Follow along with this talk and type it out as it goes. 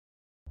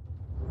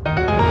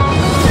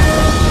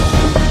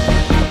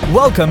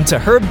Welcome to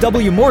Herb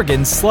W.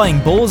 Morgan's Slaying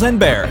Bulls and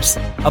Bears,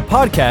 a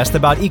podcast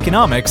about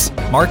economics,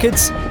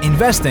 markets,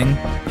 investing,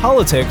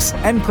 politics,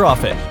 and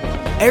profit.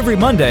 Every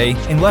Monday,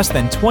 in less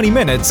than 20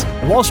 minutes,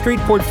 Wall Street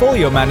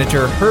portfolio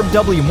manager Herb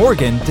W.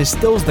 Morgan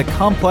distills the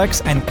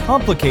complex and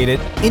complicated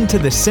into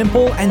the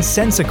simple and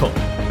sensical.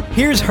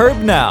 Here's Herb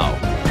now.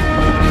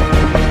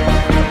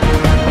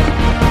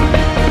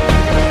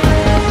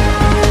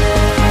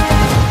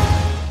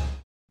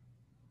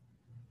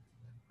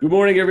 Good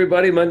morning,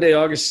 everybody. Monday,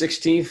 August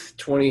 16th,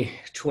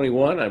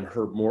 2021. I'm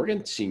Herb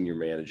Morgan, Senior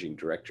Managing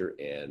Director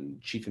and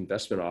Chief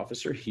Investment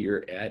Officer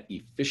here at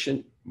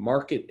Efficient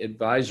Market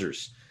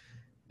Advisors.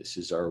 This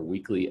is our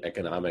weekly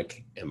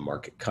economic and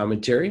market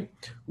commentary,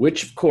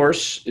 which, of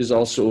course, is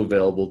also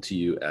available to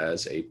you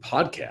as a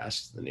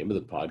podcast. The name of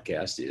the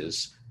podcast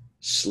is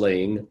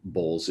Slaying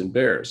Bulls and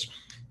Bears.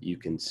 You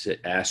can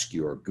ask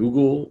your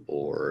Google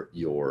or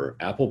your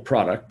Apple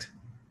product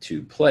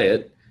to play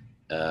it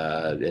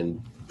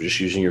and just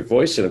using your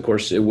voice, and of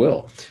course it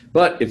will.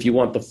 But if you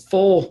want the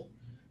full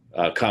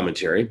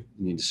commentary,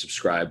 you need to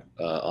subscribe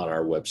on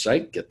our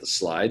website, get the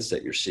slides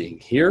that you're seeing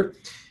here.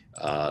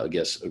 I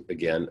guess,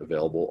 again,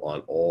 available on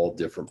all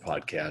different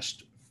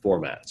podcast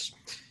formats.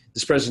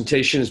 This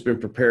presentation has been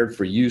prepared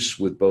for use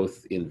with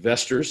both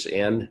investors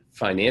and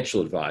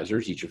financial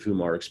advisors, each of whom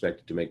are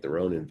expected to make their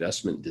own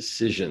investment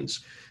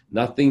decisions.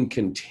 Nothing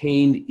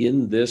contained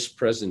in this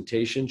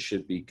presentation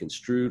should be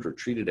construed or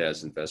treated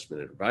as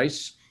investment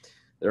advice.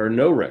 There are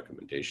no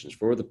recommendations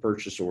for the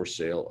purchase or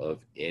sale of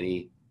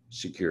any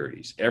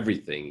securities.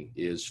 Everything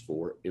is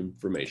for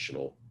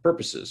informational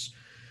purposes.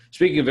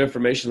 Speaking of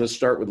information, let's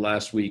start with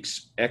last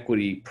week's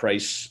equity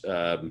price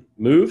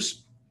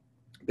moves.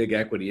 Big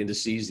equity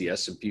indices, the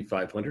S&P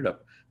 500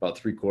 up about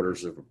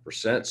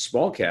 0.75%.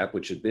 Small cap,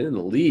 which had been in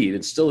the lead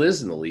and still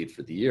is in the lead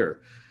for the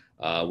year,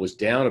 was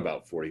down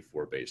about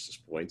 44 basis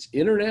points.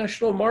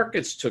 International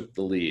markets took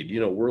the lead. You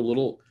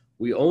know,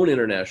 we own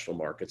international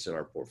markets in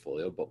our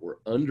portfolio, but we're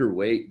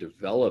underweight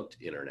developed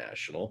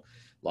international.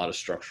 A lot of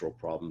structural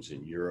problems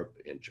in Europe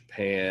and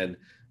Japan,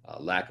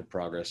 lack of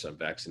progress on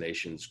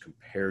vaccinations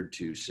compared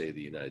to, say,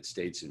 the United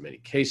States in many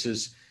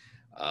cases.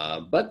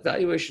 But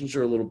valuations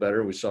are a little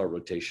better. We saw a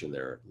rotation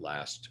there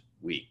last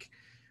week.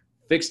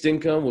 Fixed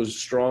income was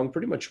strong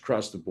pretty much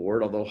across the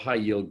board, although high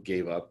yield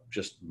gave up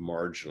just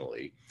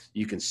marginally.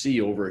 You can see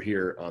over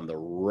here on the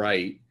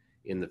right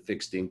in the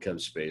fixed income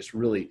space,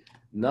 really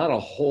not a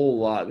whole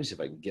lot. Let me see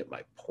if I can get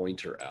my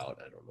pointer out.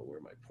 I don't know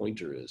where my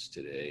pointer is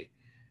today.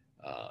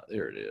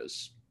 There it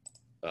is.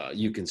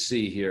 You can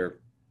see here,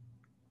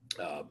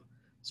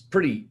 it's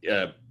pretty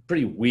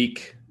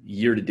weak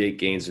year-to-date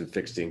gains in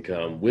fixed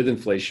income with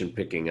inflation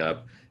picking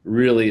up.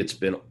 Really, it's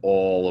been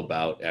all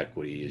about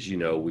equity. As you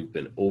know, we've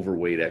been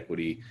overweight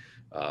equity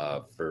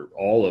for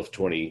all of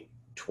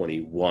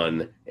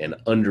 2021 and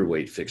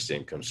underweight fixed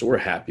income. So we're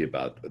happy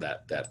about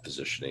that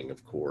positioning,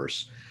 of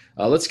course.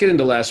 Let's get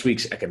into last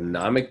week's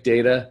economic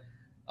data.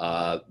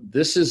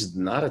 This is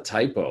not a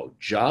typo.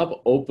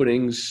 Job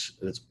openings,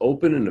 that's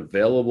open and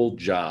available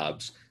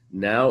jobs,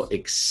 now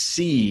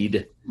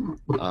exceed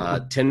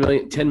 10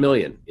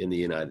 million in the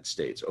United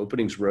States.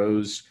 Openings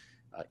rose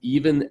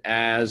even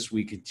as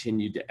we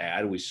continued to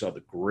add. We saw the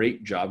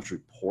great jobs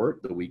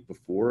report the week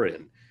before,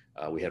 and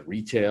we had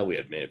retail, we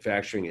had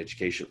manufacturing,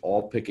 education,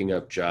 all picking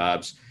up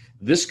jobs.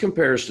 This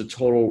compares to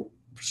total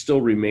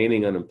still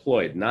remaining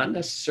unemployed, not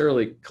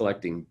necessarily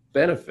collecting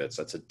benefits.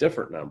 That's a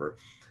different number,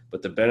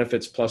 but the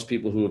benefits plus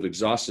people who have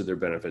exhausted their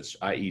benefits,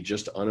 i.e.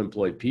 just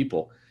unemployed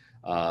people,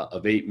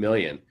 of 8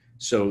 million.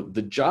 So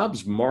the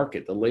jobs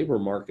market, the labor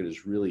market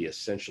is really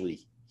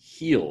essentially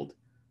healed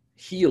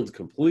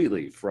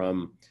completely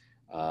from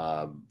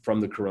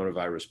the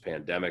coronavirus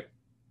pandemic.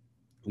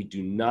 We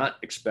do not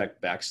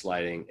expect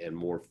backsliding and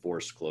more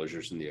forced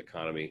closures in the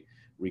economy,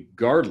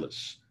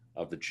 regardless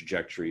of the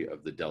trajectory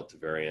of the Delta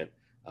variant.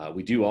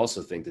 We do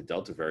also think the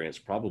Delta variant is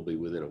probably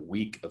within a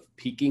week of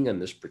peaking on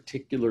this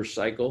particular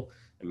cycle.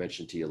 I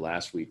mentioned to you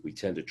last week, we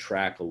tend to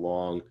track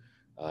along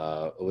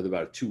with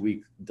about a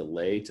 2-week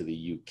delay to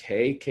the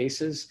UK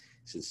cases.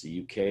 Since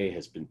the UK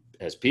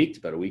has peaked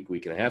about a week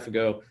and a half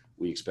ago,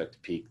 we expect to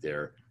peak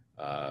there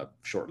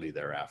shortly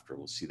thereafter.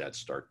 We'll see that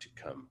start to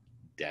come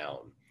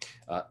down.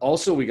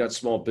 Also, we got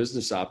small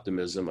business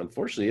optimism.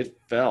 Unfortunately, it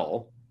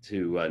fell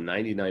to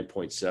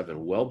 99.7,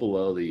 well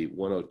below the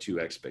 102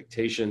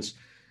 expectations.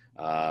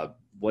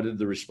 What did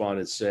the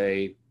respondents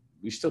say?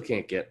 We still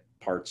can't get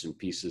parts and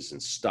pieces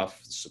and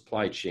stuff. The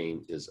supply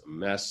chain is a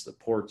mess. The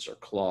ports are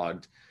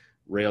clogged.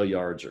 Rail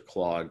yards are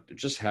clogged. They're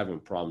just having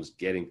problems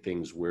getting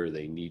things where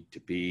they need to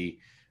be.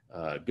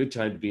 Good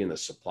time to be in the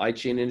supply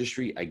chain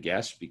industry, I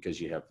guess, because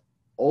you have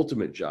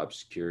ultimate job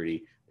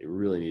security. They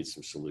really need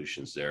some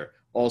solutions there.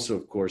 Also,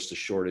 of course, the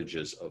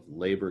shortages of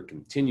labor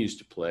continues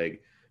to plague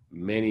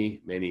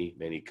many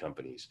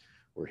companies.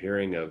 We're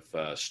hearing of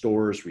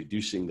stores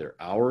reducing their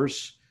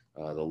hours.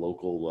 The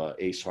local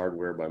Ace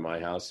Hardware by my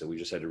house, and we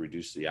just had to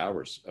reduce the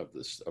hours of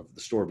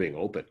the store being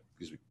open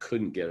because we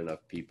couldn't get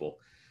enough people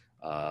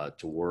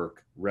to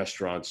work.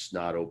 Restaurants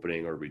not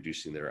opening or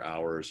reducing their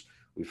hours.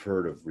 We've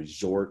heard of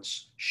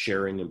resorts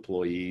sharing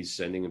employees,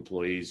 sending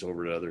employees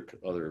over to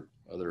other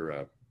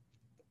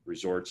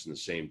resorts in the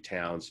same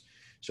towns.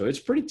 So it's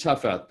pretty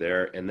tough out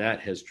there, and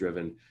that has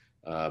driven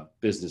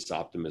business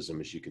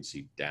optimism, as you can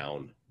see,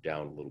 down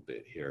a little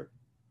bit here.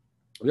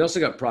 We also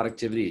got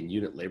productivity and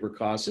unit labor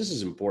costs. This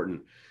is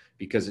important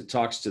because it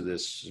talks to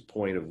this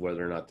point of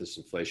whether or not this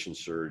inflation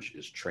surge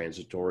is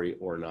transitory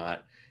or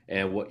not.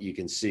 And what you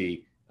can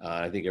see,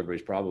 I think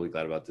everybody's probably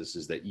glad about this,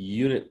 is that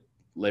unit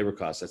labor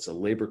costs, that's a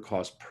labor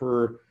cost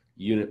per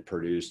unit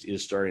produced,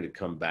 is starting to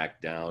come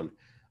back down.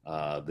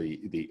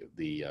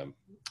 The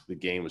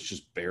gain was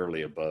just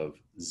barely above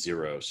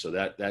zero. So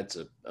that's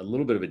a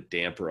little bit of a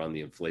damper on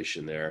the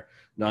inflation there.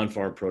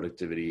 Non-farm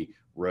productivity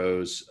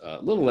rose a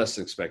little less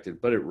than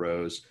expected, but it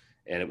rose,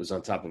 and it was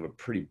on top of a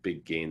pretty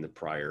big gain the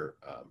prior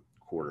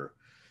quarter.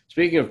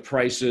 Speaking of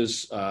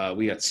prices,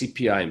 we got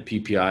CPI and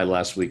PPI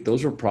last week.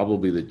 Those were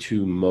probably the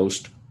two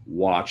most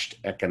watched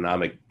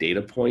economic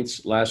data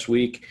points last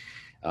week.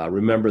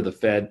 Remember, the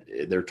Fed,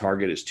 their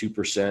target is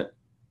 2%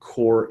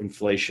 core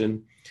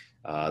inflation.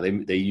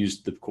 They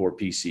used the core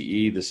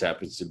PCE. This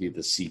happens to be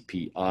the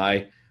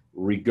CPI.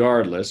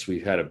 Regardless,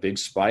 we've had a big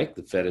spike.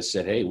 The Fed has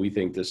said, hey, we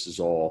think this is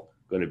all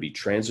going to be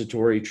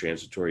transitory.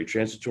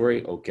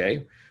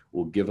 Okay,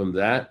 we'll give them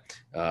that.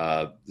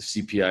 The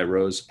CPI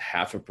rose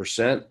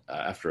 0.5%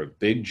 after a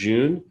big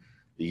June.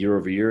 The year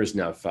over year is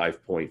now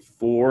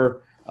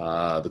 5.4.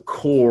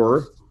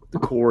 The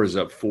core is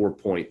up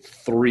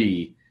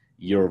 4.3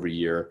 year over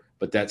year,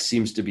 but that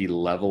seems to be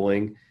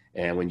leveling.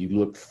 And when you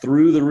look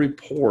through the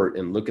report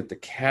and look at the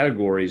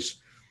categories,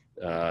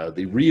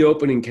 the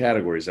reopening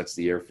categories, that's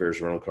the airfares,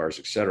 rental cars,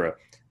 et cetera,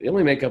 they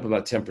only make up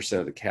about 10%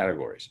 of the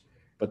categories,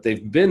 but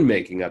they've been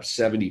making up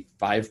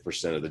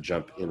 75% of the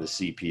jump in the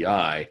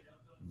CPI.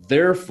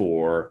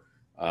 Therefore,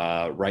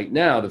 right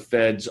now, the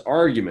Fed's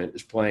argument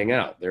is playing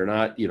out. They're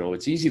not,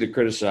 it's easy to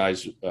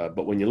criticize,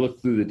 but when you look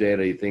through the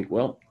data, you think,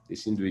 well, they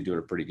seem to be doing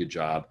a pretty good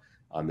job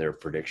on their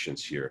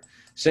predictions here.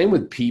 Same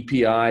with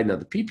PPI. Now,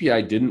 the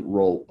PPI didn't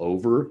roll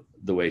over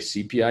the way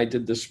CPI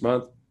did this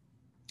month.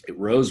 It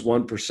rose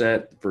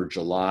 1% for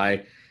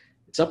July.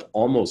 It's up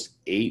almost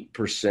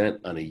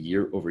 8% on a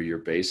year-over-year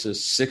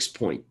basis,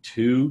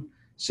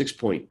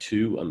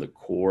 6.2 on the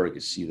core. You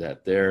can see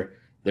that there.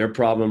 Their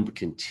problem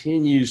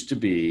continues to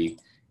be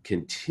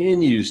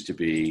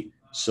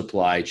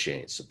supply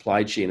chain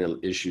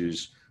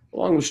issues,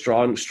 along with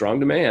strong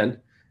demand,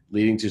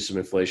 leading to some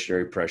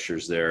inflationary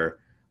pressures there.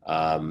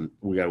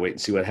 We got to wait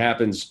and see what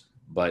happens,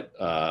 but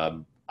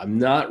I'm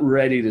not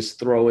ready to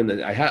throw in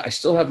that. I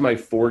still have my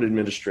Ford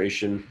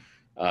administration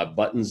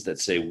buttons that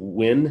say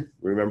win.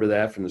 Remember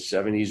that from the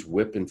 70s,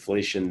 whip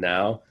inflation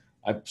now.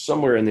 I'm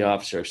somewhere in the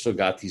office here. I've still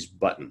got these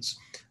buttons.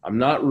 I'm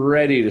not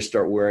ready to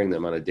start wearing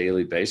them on a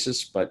daily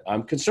basis, but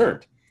I'm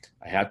concerned.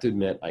 I have to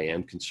admit, I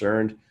am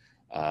concerned.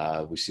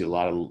 We see a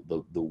lot of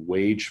the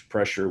wage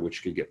pressure,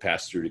 which could get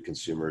passed through to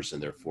consumers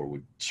and therefore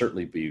would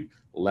certainly be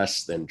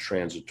less than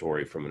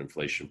transitory from an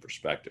inflation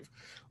perspective.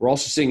 We're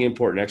also seeing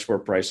import and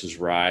export prices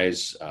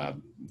rise.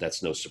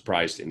 That's no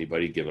surprise to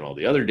anybody, given all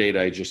the other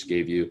data I just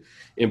gave you.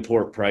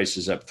 Import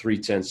prices up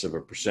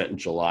 0.3% in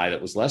July.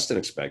 That was less than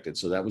expected,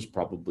 so that was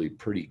probably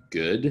pretty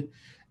good.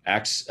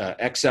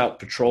 Ex-out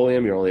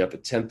petroleum, you're only up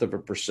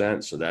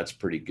 0.1%, so that's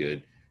pretty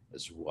good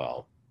as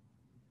well.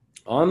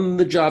 On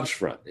the jobs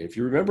front, if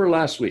you remember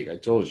last week, I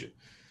told you,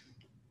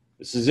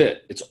 this is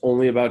it. It's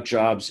only about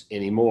jobs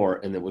anymore.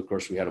 And then, of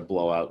course, we had a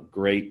blowout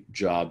great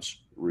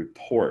jobs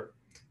report.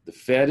 The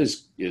Fed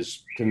is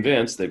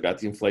convinced they've got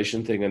the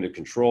inflation thing under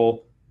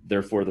control.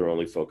 Therefore, they're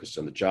only focused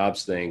on the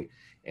jobs thing.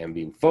 And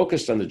being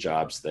focused on the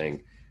jobs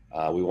thing,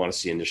 we want to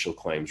see initial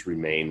claims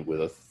remain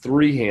with a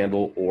 3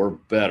 handle or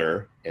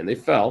better. And they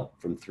fell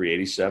from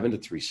 387 to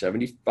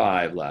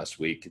 375 last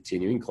week.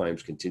 Continuing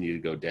claims continue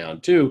to go down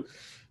too,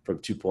 from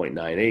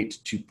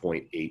 2.98 to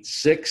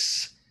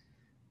 2.86.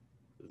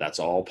 That's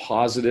all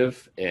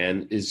positive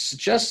and is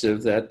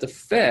suggestive that the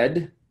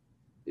Fed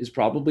is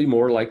probably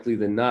more likely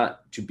than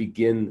not to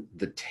begin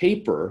the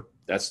taper.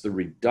 That's the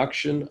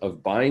reduction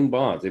of buying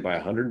bonds. They buy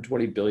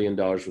 $120 billion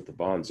worth of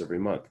bonds every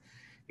month,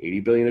 80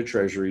 billion of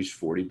treasuries,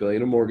 40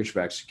 billion of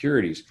mortgage-backed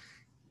securities.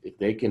 If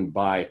they can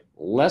buy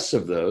less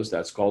of those,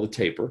 that's called a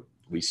taper.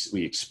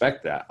 We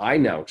expect that. I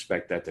now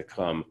expect that to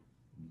come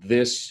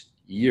this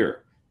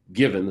year,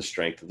 given the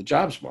strength of the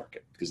jobs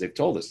market, because they've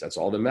told us that's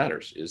all that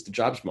matters is the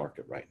jobs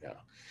market right now.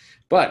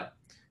 But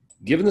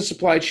given the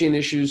supply chain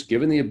issues,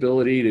 given the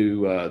ability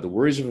to the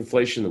worries of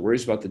inflation, the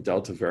worries about the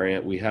Delta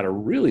variant, we had a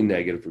really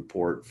negative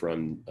report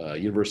from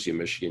University of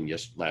Michigan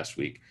last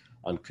week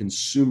on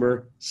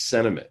consumer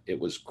sentiment. It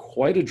was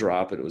quite a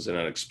drop, and it was an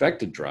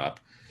unexpected drop.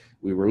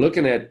 We were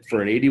looking at,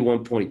 for an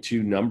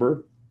 81.2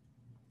 number,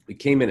 we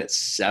came in at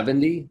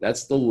 70.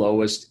 That's the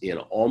lowest in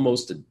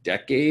almost a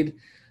decade.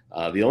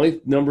 The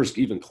only numbers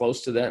even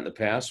close to that in the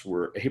past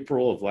were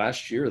April of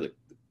last year, the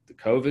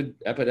COVID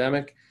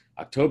epidemic,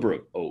 October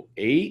of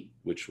 2008,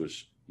 which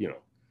was,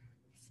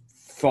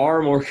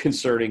 far more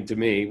concerning to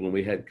me when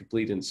we had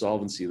complete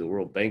insolvency of the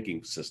world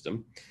banking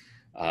system.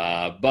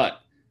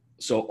 But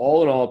So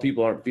all in all,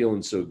 people aren't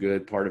feeling so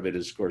good. Part of it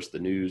is, of course, the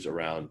news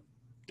around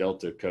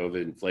Delta,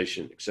 COVID,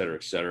 inflation, et cetera,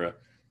 et cetera.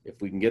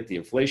 If we can get the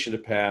inflation to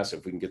pass,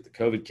 if we can get the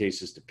COVID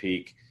cases to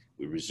peak,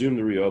 we resume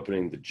the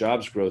reopening, the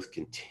jobs growth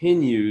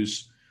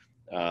continues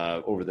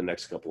over the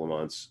next couple of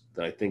months,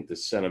 then I think the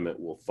sentiment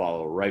will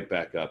follow right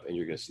back up, and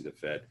you're going to see the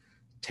Fed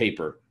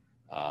taper.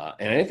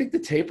 And I think the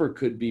taper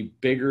could be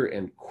bigger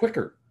and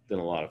quicker than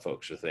a lot of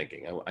folks are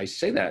thinking. I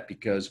say that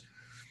because,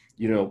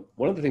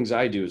 one of the things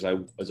I do is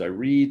as I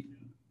read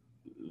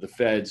the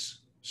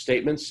Fed's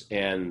statements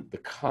and the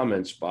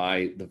comments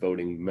by the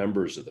voting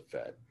members of the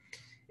Fed.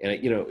 And,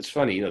 it's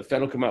funny, the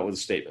Fed will come out with a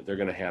statement. They're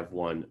going to have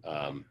one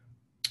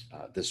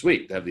this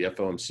week. They have the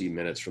FOMC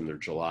minutes from their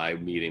July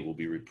meeting will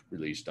be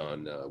released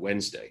on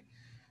Wednesday.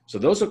 So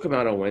those will come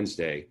out on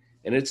Wednesday,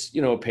 and it's,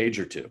 a page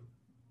or two.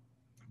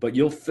 But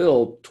you'll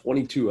fill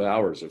 22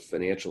 hours of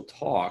financial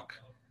talk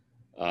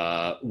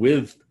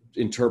with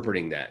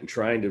interpreting that and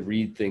trying to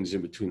read things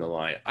in between the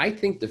line. I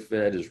think the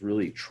Fed is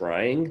really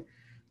trying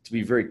to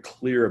be very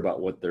clear about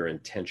what their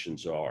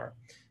intentions are.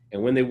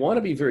 And when they want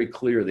to be very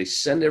clear, they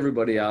send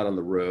everybody out on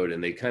the road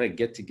and they kind of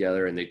get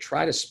together and they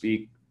try to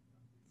speak,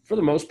 for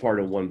the most part,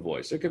 in one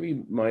voice. There could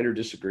be minor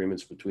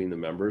disagreements between the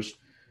members,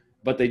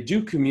 but they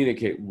do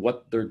communicate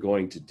what they're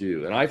going to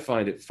do. And I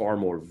find it far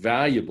more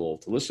valuable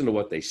to listen to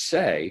what they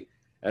say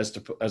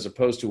as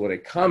opposed to what a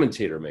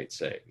commentator might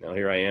say. Now,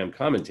 here I am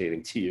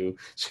commentating to you,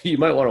 so you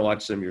might want to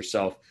watch them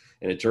yourself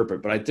and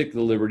interpret, but I took the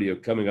liberty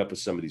of coming up with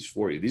some of these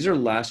for you. These are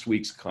last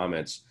week's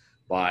comments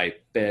by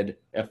Fed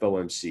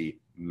FOMC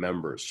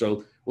members.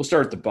 So we'll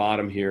start at the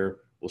bottom here.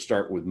 We'll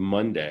start with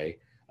Monday.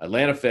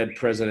 Atlanta Fed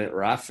President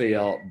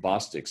Raphael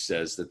Bostic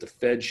says that the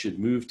Fed should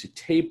move to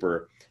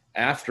taper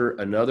after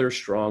another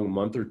strong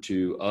month or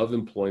two of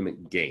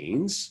employment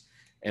gains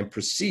and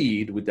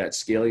proceed with that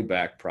scaling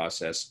back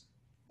process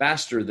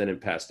faster than in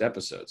past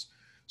episodes.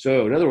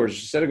 So in other words,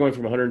 instead of going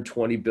from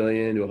 120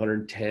 billion to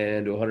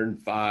 110 to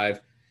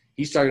 105,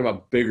 he's talking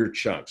about bigger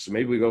chunks. So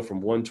maybe we go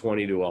from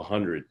 120 to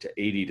 100 to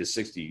 80 to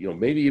 60,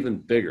 maybe even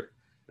bigger.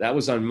 That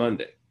was on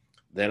Monday.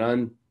 Then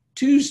on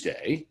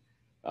Tuesday,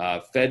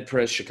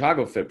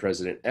 Chicago Fed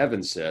President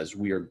Evans says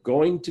we are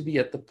going to be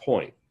at the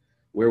point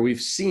where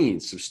we've seen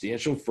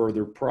substantial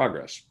further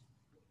progress.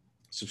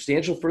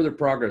 Substantial further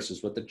progress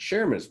is what the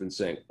chairman has been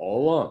saying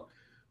all along.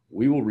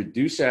 We will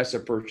reduce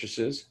asset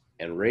purchases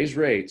and raise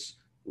rates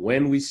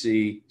when we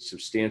see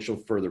substantial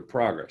further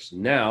progress.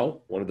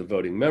 Now, one of the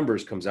voting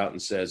members comes out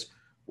and says,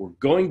 we're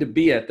going to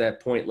be at that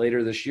point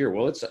later this year.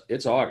 Well,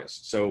 it's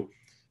August. So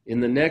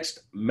in the next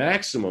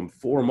maximum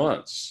 4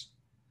 months,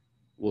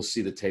 we'll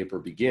see the taper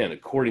begin,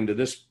 according to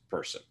this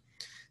person.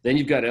 Then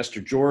you've got Esther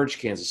George,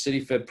 Kansas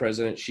City Fed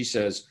president. She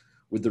says,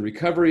 with the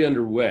recovery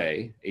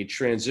underway, a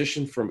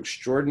transition from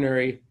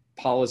extraordinary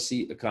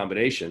policy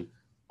accommodation,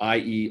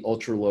 i.e.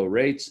 ultra low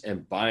rates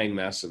and buying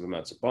massive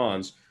amounts of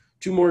bonds,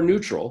 to more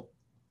neutral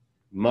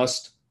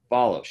must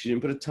follow. She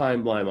didn't put a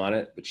timeline on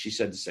it, but she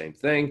said the same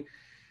thing.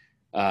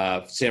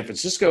 San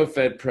Francisco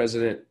Fed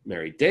President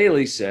Mary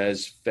Daly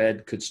says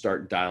Fed could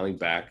start dialing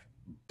back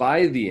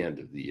by the end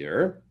of the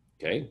year.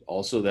 Okay.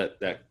 Also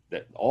that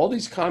all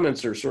these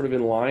comments are sort of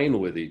in line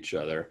with each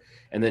other.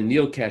 And then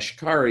Neil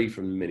Kashkari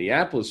from the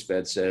Minneapolis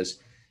Fed says,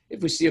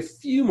 if we see a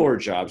few more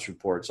jobs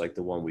reports like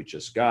the one we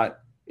just got,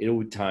 it'll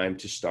be time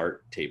to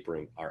start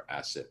tapering our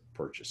asset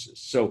purchases.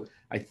 So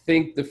I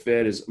think the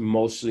Fed is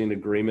mostly in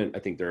agreement. I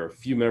think there are a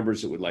few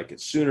members that would like it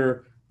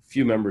sooner, a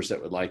few members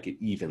that would like it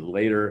even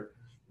later,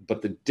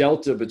 but the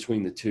delta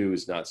between the two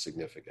is not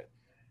significant.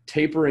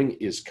 Tapering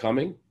is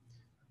coming.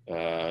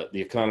 The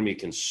economy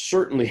can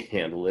certainly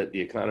handle it.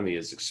 The economy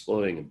is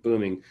exploding and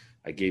booming.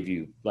 I gave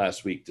you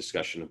last week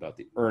discussion about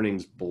the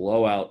earnings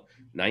blowout,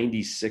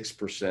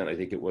 96%, I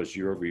think it was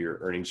year-over-year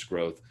earnings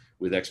growth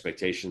with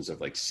expectations of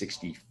like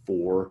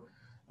 64.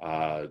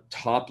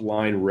 Top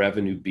line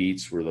revenue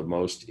beats were the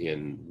most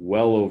in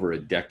well over a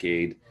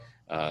decade.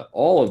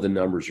 All of the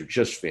numbers are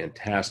just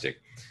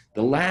fantastic.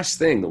 The last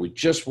thing that we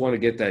just want to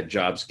get that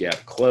jobs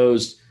gap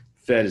closed.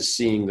 Fed is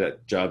seeing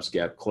that jobs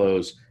gap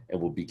close and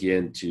will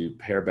begin to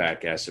pare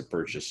back asset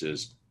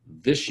purchases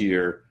this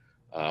year.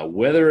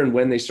 Whether and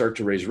when they start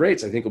to raise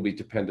rates, I think will be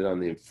dependent on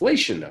the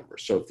inflation number.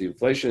 So if the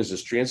inflation is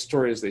as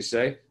transitory as they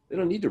say, they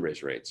don't need to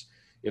raise rates.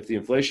 If the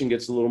inflation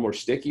gets a little more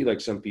sticky, like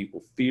some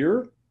people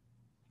fear,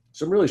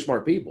 some really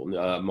smart people,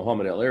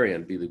 Mohamed El-Erian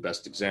would be the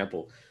best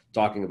example,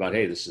 talking about,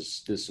 hey,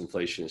 this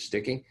inflation is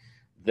sticking,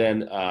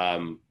 then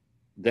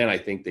I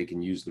think they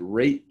can use the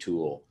rate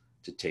tool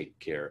to take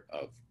care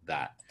of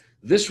that.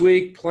 This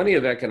week, plenty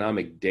of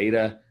economic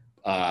data.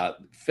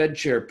 Fed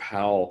Chair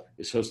Powell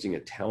is hosting a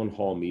town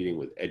hall meeting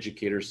with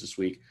educators this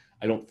week.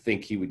 I don't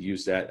think he would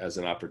use that as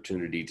an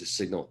opportunity to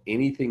signal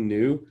anything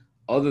new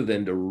other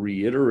than to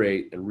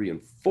reiterate and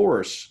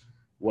reinforce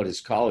what his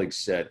colleagues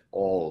said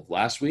all of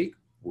last week.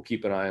 We'll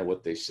keep an eye on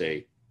what they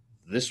say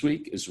this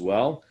week as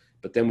well.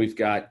 But then we've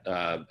got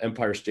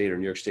Empire State or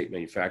New York State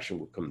manufacturing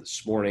will come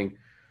this morning.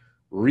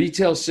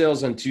 Retail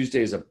sales on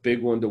Tuesday is a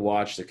big one to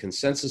watch. The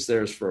consensus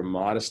there is for a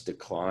modest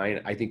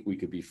decline. I think we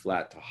could be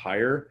flat to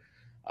higher.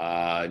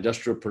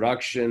 Industrial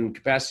production,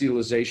 capacity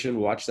utilization,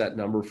 watch that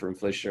number for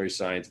inflationary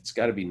signs. It's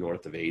got to be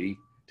north of 80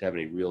 to have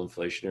any real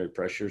inflationary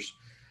pressures.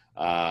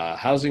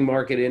 Housing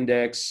market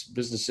index,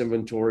 business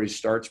inventory,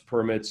 starts,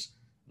 permits,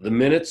 the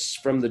minutes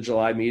from the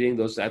July meeting,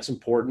 that's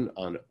important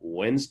on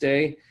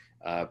Wednesday.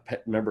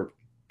 Remember,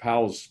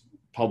 Powell's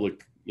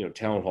public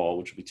town hall,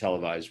 which will be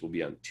televised, will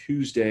be on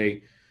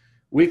Tuesday.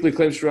 Weekly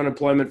claims for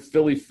unemployment,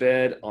 Philly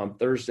Fed on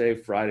Thursday.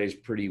 Friday's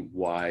pretty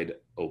wide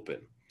open.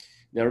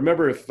 Now,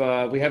 remember, if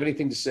we have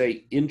anything to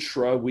say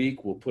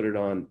intra-week, we'll put it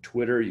on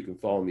Twitter. You can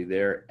follow me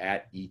there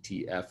at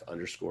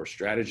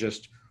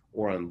ETF_strategist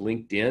or on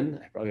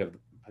LinkedIn.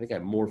 I think I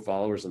have more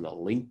followers on the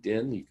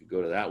LinkedIn. You could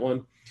go to that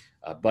one.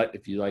 But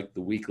if you like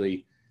the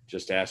weekly,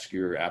 just ask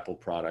your Apple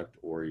product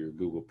or your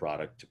Google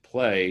product to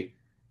play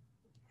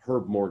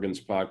Herb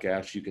Morgan's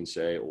podcast, you can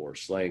say, or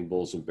Slaying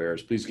Bulls and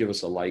Bears. Please give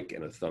us a like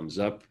and a thumbs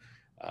up.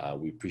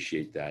 We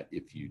appreciate that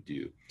if you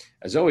do.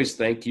 As always,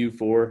 thank you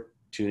for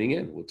tuning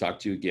in. We'll talk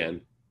to you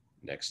again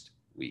next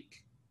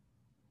week.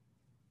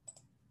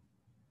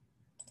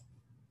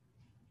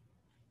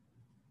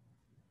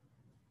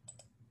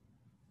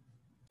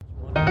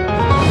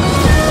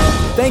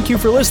 Thank you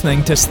for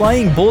listening to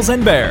Slaying Bulls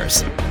and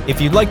Bears.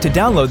 If you'd like to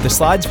download the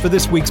slides for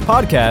this week's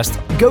podcast,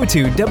 go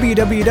to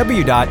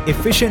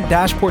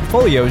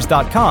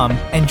www.efficient-portfolios.com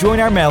and join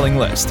our mailing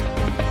list.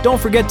 Don't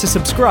forget to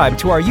subscribe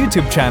to our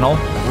YouTube channel,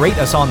 rate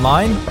us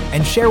online,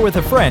 and share with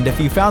a friend if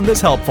you found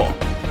this helpful.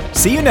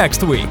 See you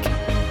next week.